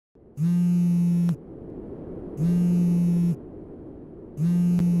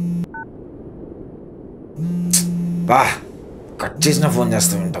బా కట్ చేసిన ఫోన్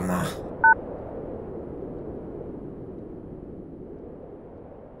చేస్తా ఉంటామా.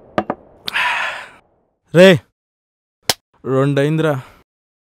 రే 2 అయిందిరా.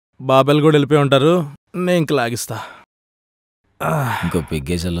 బాబాయ్ కూడా వెళ్ళిపోయి ఉంటారు. నేను ఇంక లాగిస్తా. ఇంకో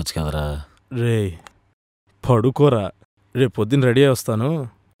పెగ్గేసి వెళ్ళొచ్చు కదరా. రే పడుకోరా. రేపు పొద్దున్న రెడీ అయి వస్తాను.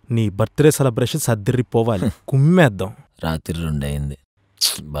 నీ బర్త్డే సెలబ్రేషన్ సర్దిరిపోవాలి. కుమ్మేద్దాం. రాత్రి 2 అయింది.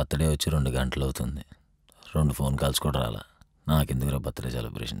 బర్త్డే వచ్చి 2 గంటలు అవుతుంది. 2 ఫోన్ కాల్స్ కూడా రాలా. నాకెందుకురా బర్త్డే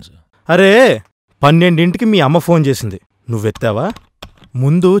సెలబ్రేషన్స్. అరే 12ంటికి మీ అమ్మ ఫోన్ చేసింది. నువ్వెత్తావా?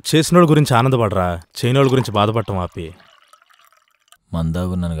 ముందు చేసినోళ్ళ గురించి ఆనందపడరా, చేయనోళ్ళ గురించి బాధపడటం ఆపి.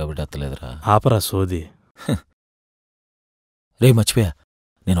 మందాగున్నాను కాబట్టి ఎత్తలేదురా. ఆపరా సోది. రే మర్చిపోయా,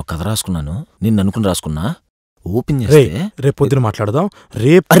 నేను ఒక కథ రాసుకున్నాను. నిన్ను అనుకుని రాసుకున్నా. ఓపెన్ చేస్తే రేపు పొద్దున మాట్లాడదాం.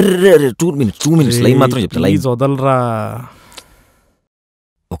 రేపు 2 మినిట్స్ లైన్ మాత్రం చెప్తా. లైన్ వదలరా.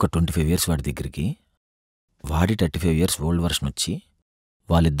 ఒక 25 years వాడి దగ్గరికి, వాడి 35 years ఓల్డ్ వర్షన్ వచ్చి,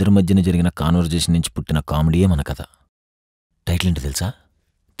 వాళ్ళిద్దరి మధ్యన జరిగిన కాన్వర్జేషన్ నుంచి పుట్టిన కామెడీయే మన కథ. టైటిల్ ఏంటి తెలుసా?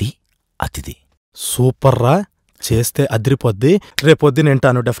 ది అతిథి. సూపర్ రా. చేస్తే అదిరిపోద్ది. రేపు పొద్దున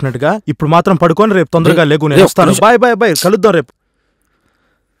వింటాను డెఫినెట్ గా. ఇప్పుడు మాత్రం పడుకొని రేపు తొందరగా లేకు. నేను వస్తాను. Bye bye bye. కలుద్దాం రేపు.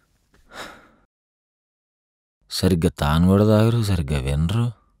 సరిగ్గా తాను కూడా తాగరు, సరిగ్గా వినరు.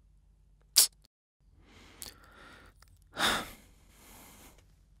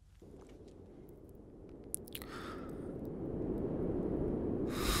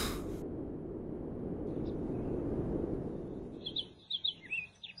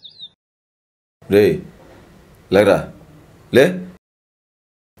 రే లేరా లే.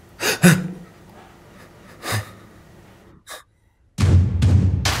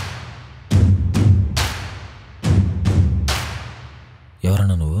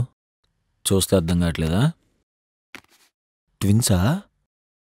 ఎవరన్నా నువ్వు? చూస్తే అర్థం కావట్లేదా? ట్విన్సా?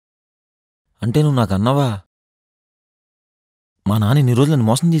 అంటే నువ్వు నాకు అన్నావా? మా నాన్న ఇన్ని రోజులు నన్ను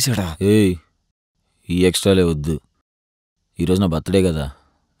మోసం చేశాడా? ఏయ్, ఈ ఎక్స్ట్రాలే వద్దు. ఈరోజు నా బర్త్డే కదా,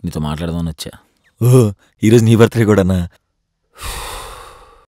 నీతో మాట్లాడదామని వచ్చా. ఓ, ఈరోజు నీ బర్త్డే కూడానా?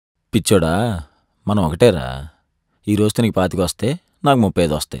 పిచ్చోడా, మనం ఒకటేరా. ఈరోజుతో నీకు 25 వస్తే నాకు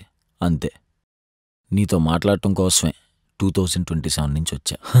 35 వస్తాయి అంతే. నీతో మాట్లాడటం కోసమే 2027 నుంచి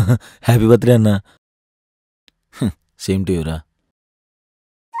వచ్చా. హ్యాపీ బర్త్డే అన్నా. Same to యూరా.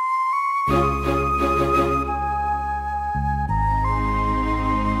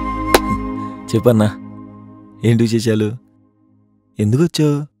 చెప్పన్నా, ఏంటి విశేషాలు? ఎందుకు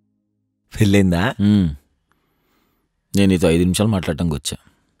వచ్చావు? పెళ్ళైందా? నేను నీతో 5 నిమిషాలు మాట్లాడటానికి వచ్చా.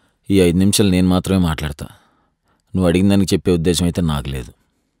 ఈ 5 నిమిషాలు నేను మాత్రమే మాట్లాడతా. నువ్వు అడిగిన దానికి చెప్పే ఉద్దేశం అయితే నాకు లేదు.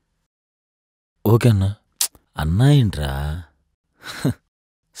 ఓకే అన్నా. అన్నా ఏంట్రా?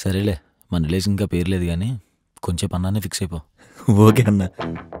 సరేలే, మన రిలేషన్ ఇంకా పేరు లేదు కానీ కొంచెం అన్నానే ఫిక్స్ అయిపో. ఓకే అన్నా.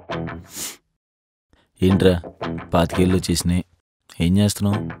 ఏంట్రా 25 ఏళ్ళు వచ్చేసినాయి, ఏం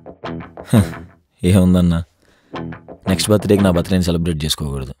చేస్తున్నావు? ఏముందన్నా, నెక్స్ట్ బర్త్డేకి నా బర్త్డేని సెలబ్రేట్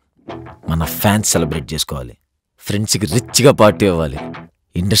చేసుకోకూడదు. మన ఫ్యాన్స్ సెలబ్రేట్ చేసుకోవాలి. ఫ్రెండ్స్కి రిచ్గా పార్టీ అవ్వాలి.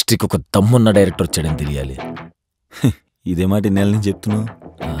 ఇండస్ట్రీకి ఒక దమ్మున్న డైరెక్టర్ వచ్చాడని తెలియాలి. ఇదే మాట 2 నెలల నుంచి చెప్తున్నావు.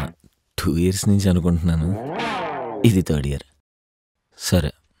 2 years నుంచి అనుకుంటున్నాను. ఇది 3rd year.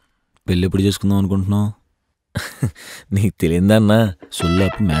 సరే, పెళ్ళి ఎప్పుడు చేసుకుందాం అనుకుంటున్నావు? నీకు తెలియదన్నా,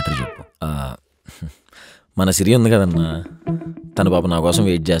 సొల్లాపి మ్యాటర్ చెప్పు. మన సిరి ఉంది కదన్నా, తన పాప నా కోసం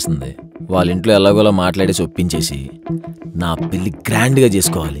వెయిట్ చేస్తుంది. వాళ్ళ ఇంట్లో ఎలాగోలా మాట్లాడేసి ఒప్పించేసి నా పెళ్ళి గ్రాండ్గా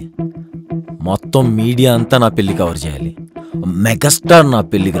చేసుకోవాలి. మొత్తం మీడియా అంతా నా పెళ్ళి కవర్ చేయాలి. మెగాస్టార్ నా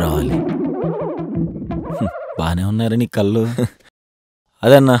పెళ్ళికి రావాలి. బాగానే ఉన్నారా నీ కళ్ళు?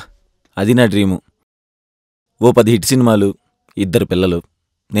 అదన్నా, అది నా డ్రీము. ఓ 10 హిట్ సినిమాలు, 2 పిల్లలు,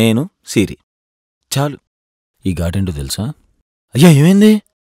 నేను సిరి, చాలు. ఈ ఘాటేంటో తెలుసా? అయ్యా ఏమైంది?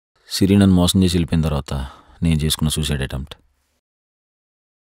 సిరి నన్ను మోసం చేసి వెళ్ళిపోయిన తర్వాత నేను చేసుకున్న సూసైడ్ అటెంప్ట్.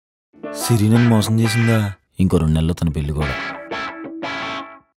 సిరి నన్ను మోసం చేసిందా? ఇంకో 2 నెలల్లో తన పెళ్ళి కూడా.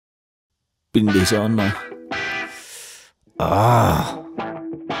 పిండేసావన్నా.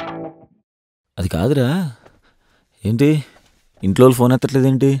 అది కాదురా. ఏంటి ఇంట్లో వాళ్ళు ఫోన్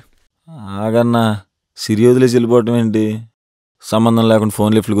ఎత్తట్లేదేంటి? ఆగన్నా, సిరి వదిలేసి వెళ్ళిపోవటం ఏంటి? సంబంధం లేకుండా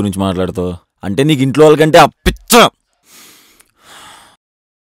ఫోన్ లిఫ్ట్ల గురించి మాట్లాడుతావు అంటే నీకు ఇంట్లో వాళ్ళకంటే అప్పిచ్చ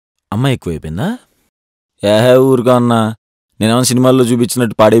అమ్మాయి ఎక్కువైపోయిందా? ఏహే ఊరుగా అన్నా, నేనేమన్నా సినిమాల్లో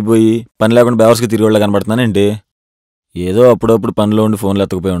చూపించినట్టు పాడైపోయి పని లేకుండా బేవర్స్కి తిరిగి వాళ్ళ కనబడుతున్నానేంటి? ఏదో అప్పుడప్పుడు పనిలో ఉండి ఫోన్లు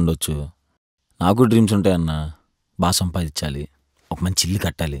ఎత్తకపోయి ఉండొచ్చు. నాకు డ్రీమ్స్ ఉంటాయన్నా. బాగా సంపాదించాలి, ఒక మంచి ఇల్లు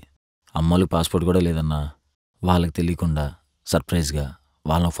కట్టాలి. అమ్మోళ్ళకి పాస్పోర్ట్ కూడా లేదన్నా. వాళ్ళకి తెలియకుండా సర్ప్రైజ్గా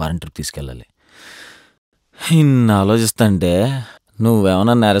వాళ్ళని ఫారెన్ ట్రిప్ తీసుకెళ్ళాలి. ఇన్ని ఆలోచిస్తా అంటే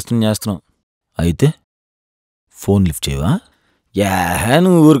నువ్వేమన్నా నేరస్తుని చేస్తున్నావు. అయితే ఫోన్ లిఫ్ట్ చేయవా?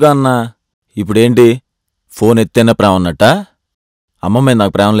 నువ్వు ఊరుగా అన్నా. ఇప్పుడేంటి ఫోన్ ఎత్తేనా ప్రేమ ఉన్నట్ట? అమ్మ మీద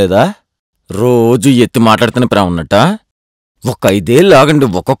నాకు ప్రేమ లేదా? రోజు ఎత్తి మాట్లాడితేనే ప్రేమ ఉన్నట్ట? ఒక 5 ఏళ్ళు ఆగండి,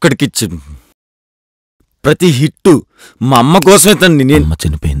 ఒక్కొక్కడికి ఇచ్చి ప్రతి హిట్టు మా అమ్మ కోసమే తను. నేను అమ్మ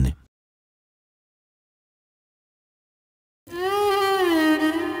చనిపోయింది.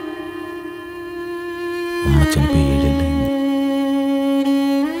 అమ్మ చనిపోయి 7 ఏళ్ళయింది.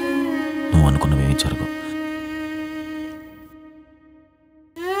 నువ్వు అనుకున్నవేమీ జరగవు.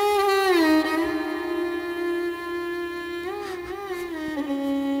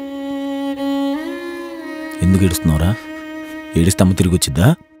 ఎందుకు ఏడుస్తున్నావురా? ఏడిస్తే అమ్మ తిరిగి వచ్చిద్దా?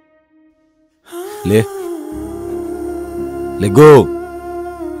 లేగో,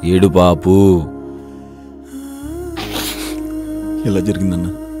 ఏడు బాపు. ఎలా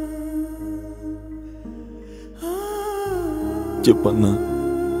జరిగిందన్నా? చెప్పన్నా,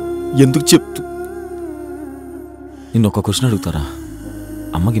 ఎందుకు చెప్తూ? నిన్ను ఒక క్వశ్చన్ అడుగుతారా?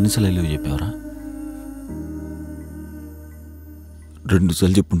 అమ్మకి ఎన్నిసార్లు వెళ్ళి చెప్పావరా? 2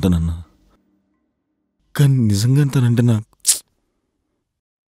 సార్లు చెప్పుంటానన్నా. కానీ నిజంగా అంటానంటే నాకు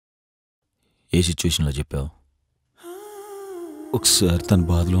ఏ సిచ్యువేషన్లో చెప్పావు? ఒకసారి తన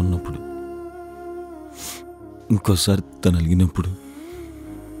బాధలో ఉన్నప్పుడు, ఇంకోసారి తను అలిగినప్పుడు.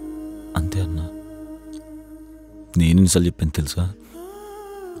 అంతే అన్నా. నేను ఎన్నిసార్లు చెప్పాను తెలుసా?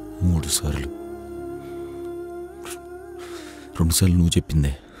 3 సార్లు. 2 సార్లు నువ్వు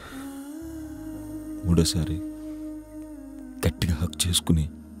చెప్పిందే. 3ఓసారి గట్టిగా హక్ చేసుకుని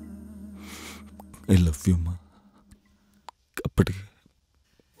ఐ లవ్ యూ అమ్మా. అప్పటికి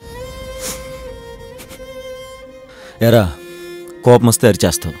ఎరా, కోపం వస్తే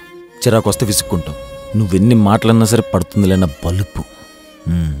అరిచేస్తావు, చిరాకు వస్తే విసుక్కుంటావు. నువ్వెన్ని మాటలన్నా సరే పడుతుందిలేన్న బలుపు.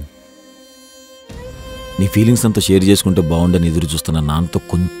 నీ ఫీలింగ్స్ అంతా షేర్ చేసుకుంటే బాగుండని ఎదురు చూస్తున్న నాన్నతో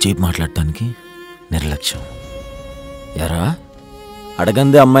కొంచెం మాట్లాడటానికి నిర్లక్ష్యం. ఎరా,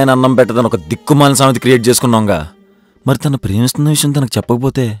 అడగందే అమ్మాయిని అన్నం పెట్టదని ఒక దిక్కుమాలిన సామెత క్రియేట్ చేసుకున్నాంగా. మరి తన ప్రేమిస్తున్న విషయం తనకు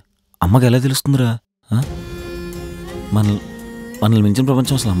చెప్పకపోతే అమ్మకి ఎలా తెలుస్తుందిరా? మనల్ని మించిన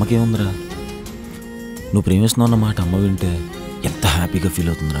ప్రపంచం అసలు అమ్మకేముందిరా? నువ్వు ప్రేమిస్తున్నావు అన్న మాట అమ్మ వింటే ఎంత హ్యాపీగా ఫీల్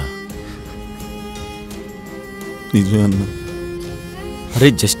అవుతుందిరా. నిజమే అన్న. అరే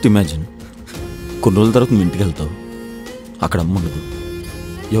జస్ట్ ఇమాజిన్, కొన్ని రోజుల తర్వాత నువ్వు ఇంటికి వెళ్తావు, అక్కడ అమ్మ ఉండదు.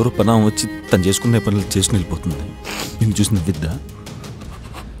 ఎవరో పని వచ్చి తను చేసుకునే పనులు చేసుకుని వెళ్ళిపోతుంది. నేను చూసిన విద్య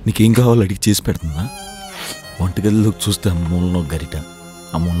నీకేం కావాలో అడిగి చేసి పెడుతుందా? వంటగదిలోకి చూస్తే అమ్మూలలో గరిట,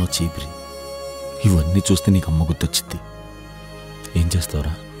 అమ్మూలలో చీపిరి, ఇవన్నీ చూస్తే నీకు అమ్మ గుర్తొచ్చింది. ఏం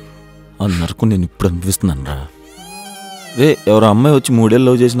చేస్తావురా? ఆ నరకు నేను ఇప్పుడు అనిపిస్తున్నాను రా. ఎవరో అమ్మాయి వచ్చి 3 ఏళ్ళు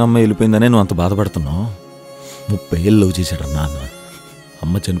లవ్ చేసిన అమ్మాయి వెళ్ళిపోయిందనే నువ్వు అంత బాధపడుతున్నావు. 30 ఏళ్ళు లవ్ చేశాడు నాన్న.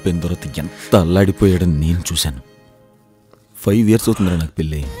 అమ్మ చనిపోయిన తర్వాత ఎంత అల్లాడిపోయాడని నేను చూశాను. 5 ఇయర్స్ అవుతుందిరా నాకు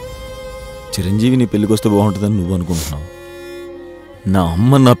పెళ్ళి. చిరంజీవి నీ పెళ్ళికి వస్తే బాగుంటుందని నువ్వు అనుకుంటున్నావు. నా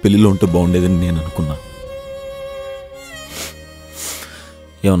అమ్మ నా పెళ్ళిలో ఉంటే బాగుండేదని నేను అనుకున్నా.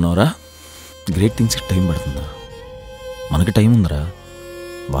 ఏమన్నావురా? గ్రేట్ థింగ్స్కి టైం పడుతుందా? మనకి టైం ఉందిరా,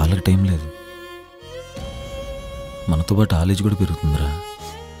 వాళ్ళకి టైం లేదు. మనతో పాటు ఆలేజ్ కూడా పెరుగుతుందిరా.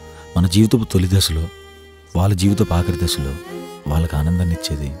 మన జీవితపు తొలి దశలో, వాళ్ళ జీవితపు ఆఖరి దశలో వాళ్ళకి ఆనందాన్ని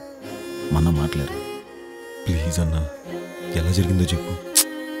ఇచ్చేది మన మాట్లాడు. ప్లీజ్ అన్న, ఎలా జరిగిందో చెప్పు.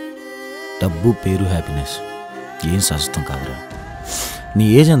 డబ్బు, పేరు, హ్యాపీనెస్ ఏం శాశ్వతం కాదురా. నీ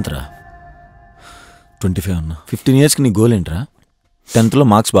ఏజ్ ఎంతరా? 25 అన్నా. 15 ఇయర్స్కి నీ గోల్ ఏంట్రా? 10th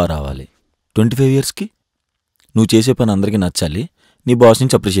మార్క్స్ బాగా రావాలి. 25 ఇయర్స్కి నువ్వు చేసే పని అందరికీ నచ్చాలి, నీ బాస్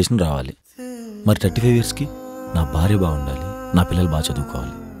నుంచి అప్రిషియేషన్ రావాలి. మరి 35 ఇయర్స్కి నా భార్య బాగుండాలి, నా పిల్లలు బాగా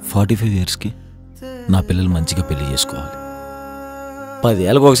చదువుకోవాలి. 45 ఇయర్స్కి నా పిల్లలు మంచిగా పెళ్లి చేసుకోవాలి. 10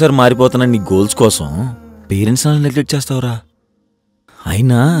 ఏళ్ళకి ఒకసారి మారిపోతున్నా నీ గోల్స్ కోసం పేరెంట్స్ నాన్న నెగ్లెక్ట్ చేస్తావురా.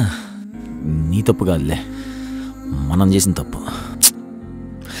 అయినా నీ తప్పు కాదులే, మనం చేసిన తప్పు,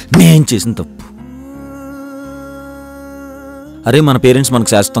 నేను చేసిన తప్పు. అరే, మన పేరెంట్స్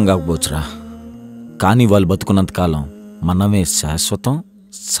మనకు శాశ్వతం కాకపోవచ్చురా, కానీ వాళ్ళు బతుకున్నంతకాలం మనమే శాశ్వతం,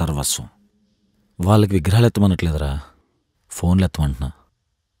 సర్వస్వం. వాళ్ళకి విగ్రహాలు ఎత్తమనట్లేదురా, ఫోన్లు ఎత్తమంటున్నా.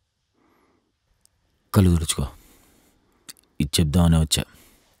 కళ్ళు తుడుచుకో, ఇది చెప్దామనే వచ్చా.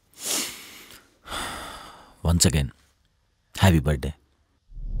 Once again happy birthday.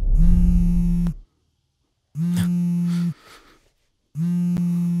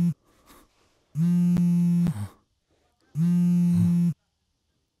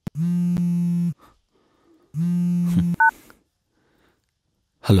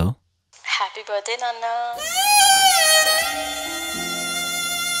 Hello, happy birthday నాన్న.